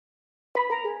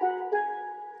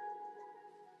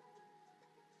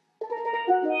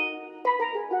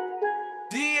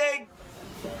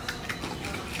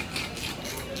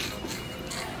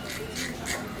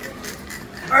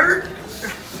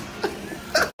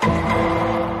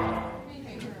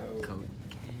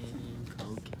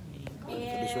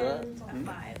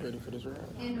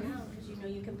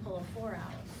of 4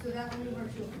 hours. So that only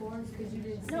works with 4s because you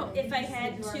didn't. No, if I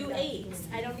had 2 8s,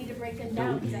 I don't need to break them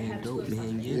down because I have 2 of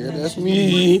them. Yeah, that's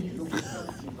me.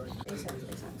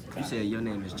 You said your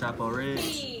name is Chapo Red?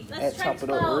 Let's try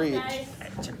 12, guys.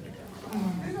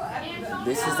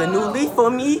 This is a new leaf for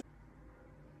me.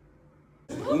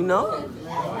 You know?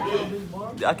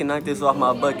 I can knock this off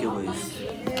my bucket list.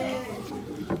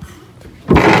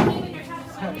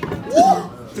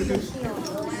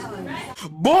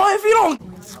 Boy, if you don't...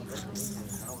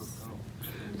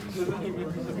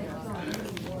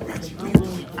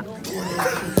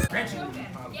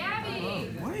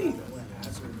 Gabby! Wait.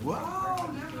 Wow.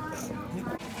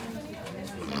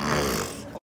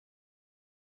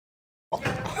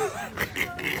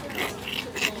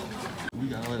 We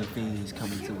got other things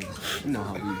coming to us. You know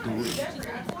how we do it.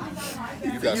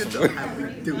 You got some. You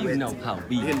know how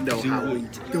we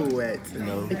do it. You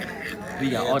know. We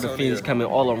got other things coming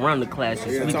all around the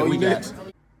classes. Yeah, we Tony got. next.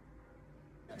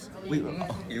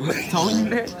 Tony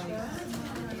next?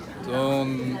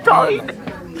 Tony.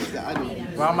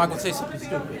 Why am I gonna say something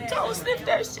stupid? Don't sniff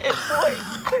that shit, boy.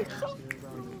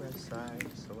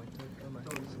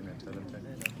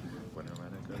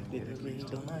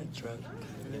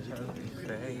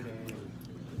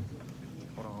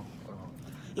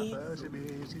 I fucked your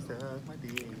bitch, she sucked my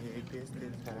dick. This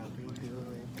is how we do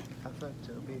it. I fucked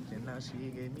your bitch and now she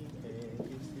gave me head.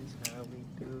 This is how we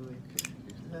do it.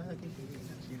 If lucky bitch,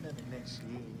 she loving that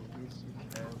shit. This is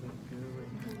how we do it.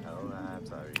 Oh, I'm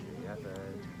sorry, I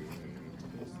fucked your bitch.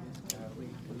 This is how we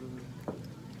do it.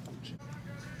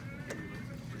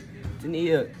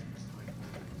 Tania.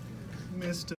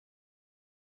 Mr.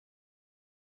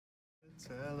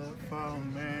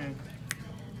 Telephone man.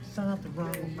 Something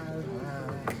wrong with my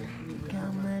life.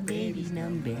 Call my baby's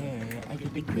number. I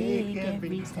get the quick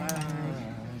every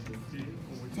time.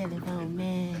 Telephone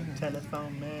man.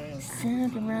 Telephone man.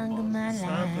 Something wrong with my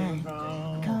Something life.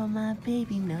 wrong. Call my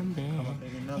baby number. I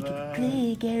get the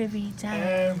click every time.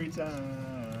 Every time.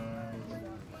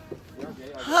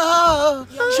 Oh,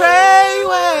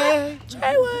 Treyway.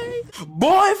 Treyway.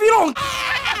 Boy, if you don't.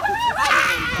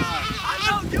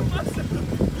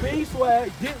 Please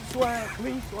swag, dip swag,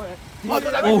 please swag. Oh.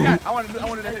 I wanted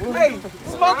that. Hey,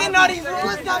 smoking all these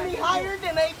rules got me higher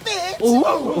than a bitch.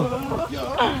 Oh,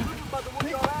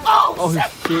 Oh,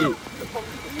 shit.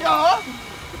 Yo.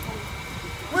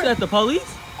 Is that the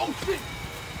police? Oh, shit.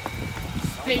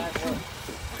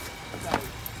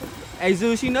 Hey,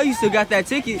 Zeus, you know you still got that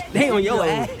ticket. They on your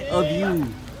ass of you.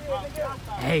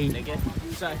 Hey.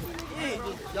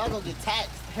 Y'all gonna get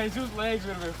taxed. Jesus' legs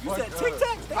would have been You fucked said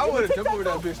tic-tac? up. I would have jumped over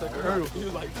that bitch like a hurdle. He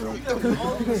was like,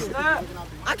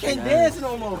 I can't dance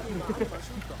no more.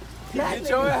 get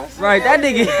your ass. Right, that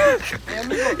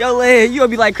nigga. Yo, leg, you gonna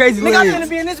be like crazy Nigga, I'm legs. gonna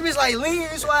be in this bitch like lean,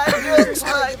 swag, good,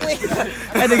 swag, lean.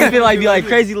 That nigga be like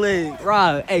crazy legs.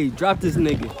 Rob, hey, drop this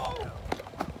nigga.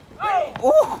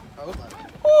 Oh.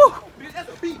 Oh.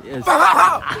 Yes.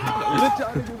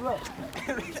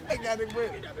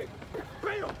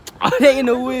 Oh, they in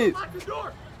the whip.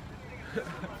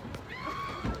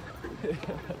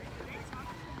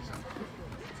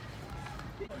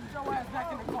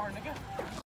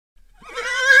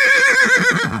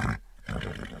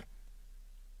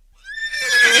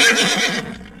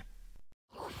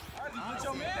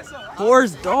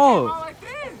 Horse dog.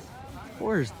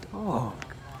 Horse dog.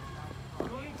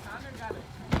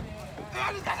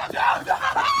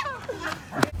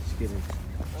 Just kidding.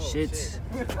 Shit.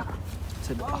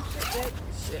 To the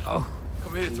shit. Oh.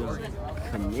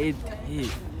 Committed.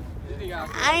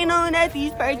 I ain't knowing that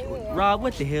these perks. Rob,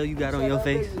 what the hell you got on your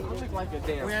face? We ain't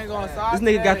going outside. This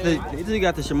nigga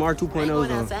got the Shamar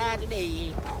 2.0s on.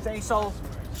 Today. Say so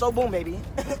boom, baby.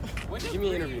 Give me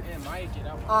an interview.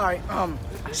 All right.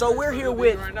 So we're here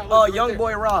with young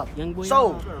boy Rob. Young boy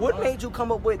So Rob. what made you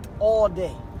come up with all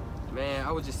day? Man,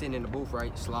 I was just sitting in the booth,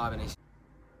 right, slobbing and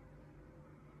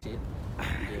shit. Yeah.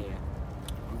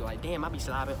 I'm like, damn, I be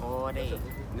slobbing all day.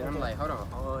 And then I'm like, hold on,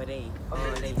 all day. Now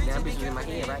bitch was in my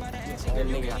head, right? Then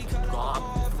nigga got glob,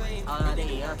 all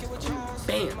day,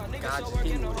 bam, God just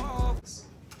hit me with it.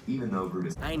 Even though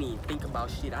Brutus. I ain't even think about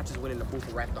shit. I just went in the booth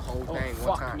and rapped the whole thing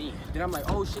one time. Me. Then I'm like,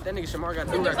 oh shit, that nigga Shamar got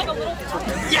to do that.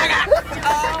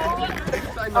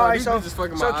 Like, no, All right, these so bitches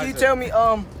fucking my can eyes you up. tell me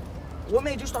what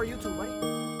made you start YouTube, man?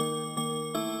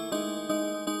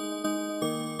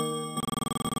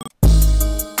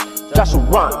 Just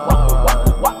run.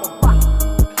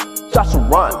 Just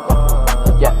run.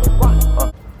 Yeah.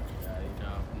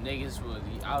 Niggas was,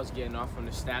 I was getting off from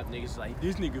the snap. Niggas like,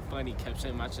 this nigga funny. Kept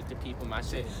saying my shit to people. My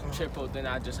shit tripled. Then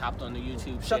I just hopped on the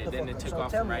YouTube shit. Then it took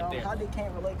off from right there. How did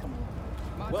Can't Relate come on?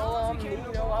 Well, you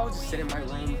know, I was just sitting in my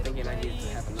room thinking I needed to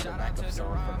have another backup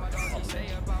song for my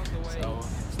album.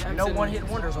 So, No one-hit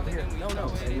wonders over here. No.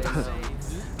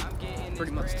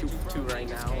 Pretty much two right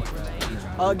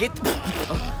now. Get.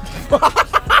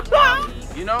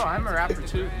 You know, I'm a rapper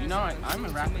too. You know, I'm a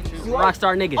rapper too.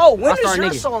 Rockstar nigga. Oh, when Rockstar is your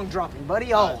nigga. song dropping,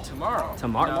 buddy? Oh, Tomorrow.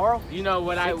 Tomorrow? You know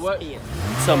what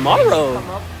Tomorrow.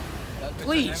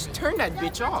 Please turn that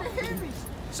bitch off.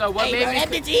 So what made me? That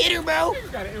bitch a hitter, bro.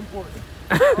 Gotta import.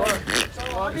 so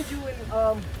how did you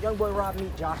and Youngboy Rob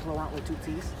meet Josh Laurent with 2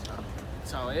 T's?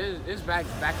 So it's back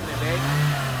in the day.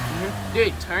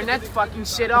 Dude, turn that fucking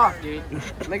shit off, dude.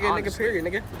 Nigga, period,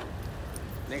 nigga.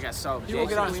 Nigga, so You won't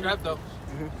get on strap though.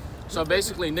 So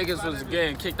basically, niggas was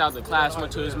getting kicked out of the class,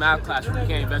 went to his math class, we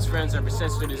became best friends ever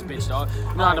since to this bitch, dog.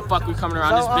 You know how the fuck we coming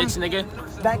around this bitch, nigga?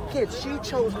 That kid, she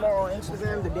chose more on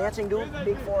Instagram, the dancing dude,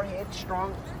 big forehead,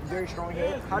 strong, very strong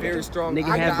head. Very strong.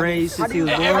 Nigga had braids since he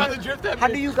was born. How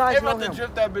do you guys know about to him?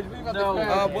 drift that bitch. We about No. to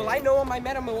crash. Well, I know him. I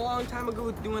met him a long time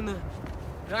ago doing the.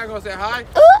 You're not gonna say hi?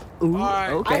 Ooh,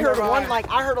 Alright. okay. I heard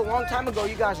I heard a long time ago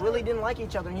you guys really didn't like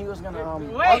each other, and he was gonna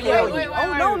Wait.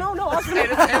 Oh no, I was Hey,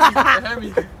 gonna. that's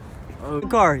heavy.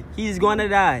 Car, he's going to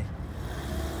die.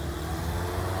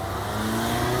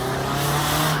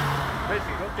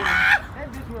 That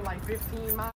bitch went like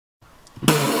 15 miles.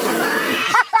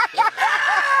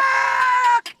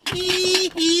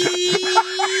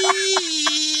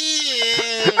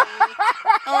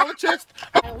 Oh, chest.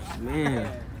 Man,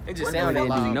 It just they sounded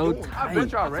didn't do loud. no I bet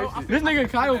type. y'all racist. This nigga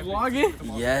Kyle vlogging?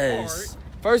 Yes.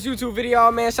 First YouTube video,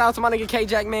 man. Shout out to my nigga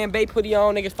K-Jack, man. Babe hoodie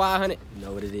on, nigga 500. You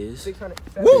know what it is? 600.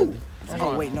 Woo!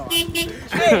 Oh wait, no. Hey,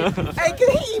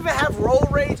 can he even have roll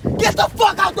rage? Get the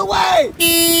fuck out the way!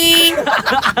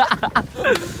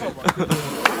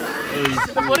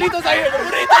 The burritos are here. The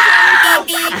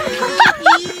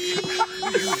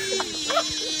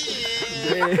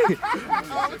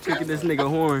burritos. Kicking this nigga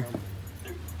horn.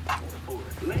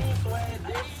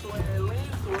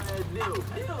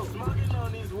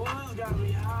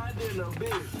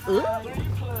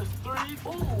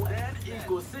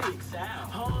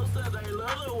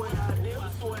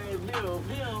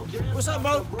 What's up,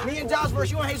 bro? Me and Josh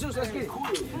versus you and Jesus. Let's get it.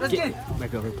 Let's get it.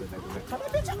 Back over, back over.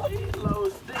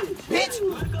 Bitch!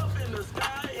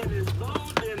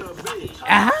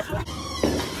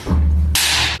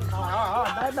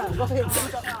 Alright, bad. Go ahead.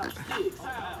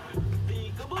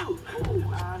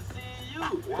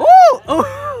 Ooh!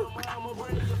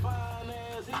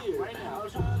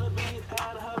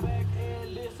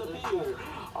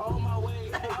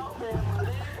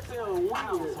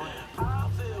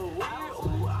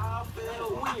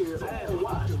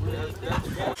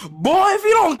 Boy, if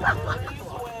you don't.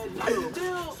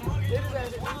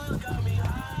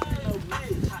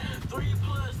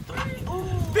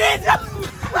 Bitch!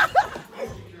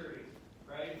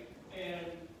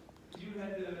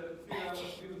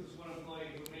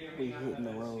 We hitting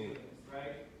the road.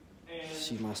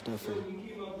 She's my stuffer.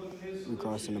 We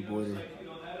crossing the border.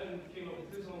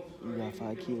 You got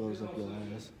 5 kilos up your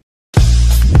ass.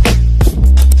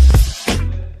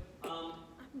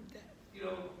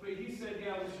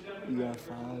 You got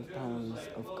 5 pounds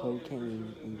of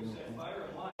cocaine in your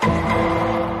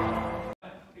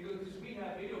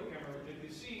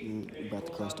You about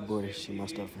to cross the border. She my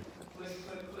stuffer.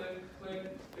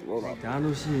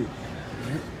 McDonald's shit.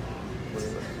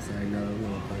 Sorry, no, we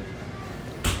don't play.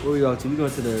 Where we going to? We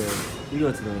going to the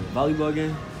volleyball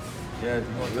game? Yeah, it's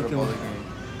going to the bowling game.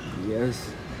 Yes.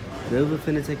 Denver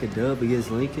finna take a dub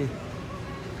against Lincoln.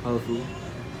 Hopefully.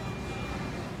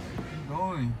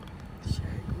 Going. Shaq,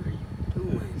 what are you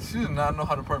doing? She does not know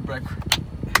how to park back.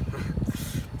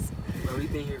 Bro, we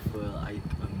been here for like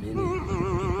a minute.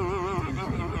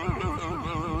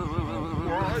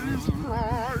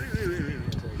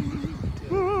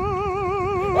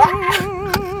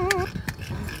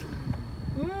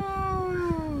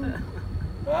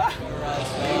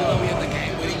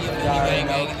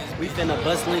 We finna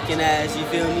bust Lincoln ass, you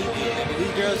feel me?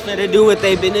 These girls finna do what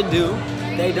they been to do.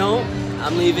 They don't,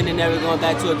 I'm leaving and never going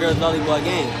back to a girls volleyball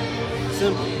game.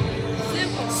 Simple.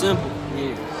 Simple.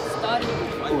 Yeah.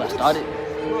 Ooh, I started.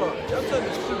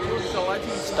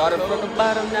 Started from the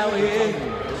bottom, now we're here.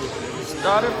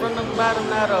 Started from the bottom,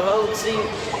 now the whole team.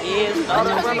 Yeah,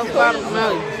 started from the bottom,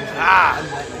 now.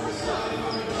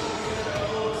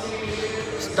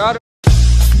 Started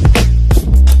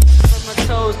from my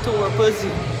toes to her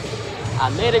pussy. I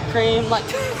made it cream like.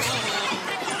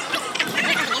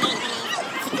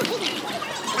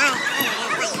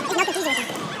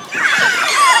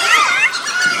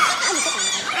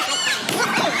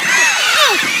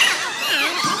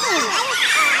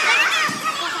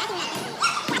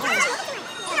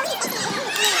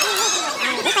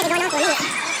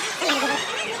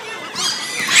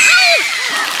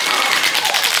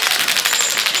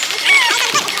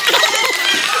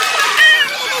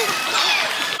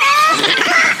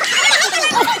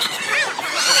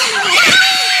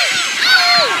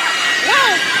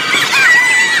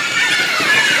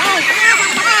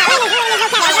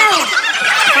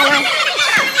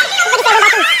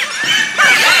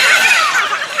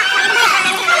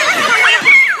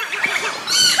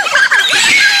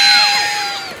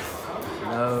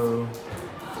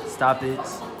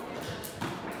 toppings.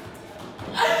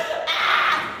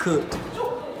 Cooked.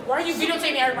 Why are you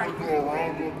videotaping everybody?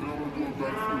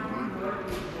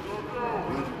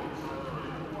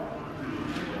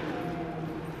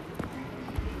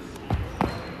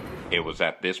 It was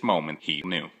at this moment he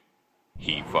knew.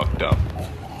 He fucked up.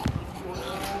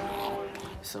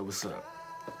 So what's up?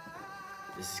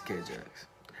 This is K-Jax.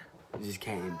 We just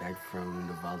came back from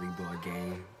the volleyball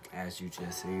game, as you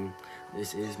just seen.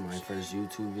 This is my first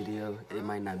YouTube video. It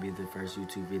might not be the first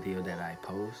YouTube video that I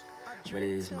post, but it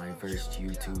is my first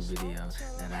YouTube video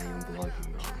that I am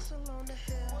vlogging on.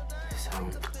 So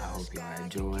I hope y'all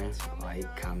enjoy.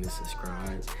 Like, comment,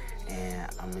 subscribe,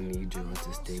 and I'm gonna need y'all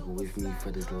to stick with me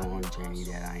for this long journey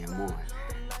that I am on.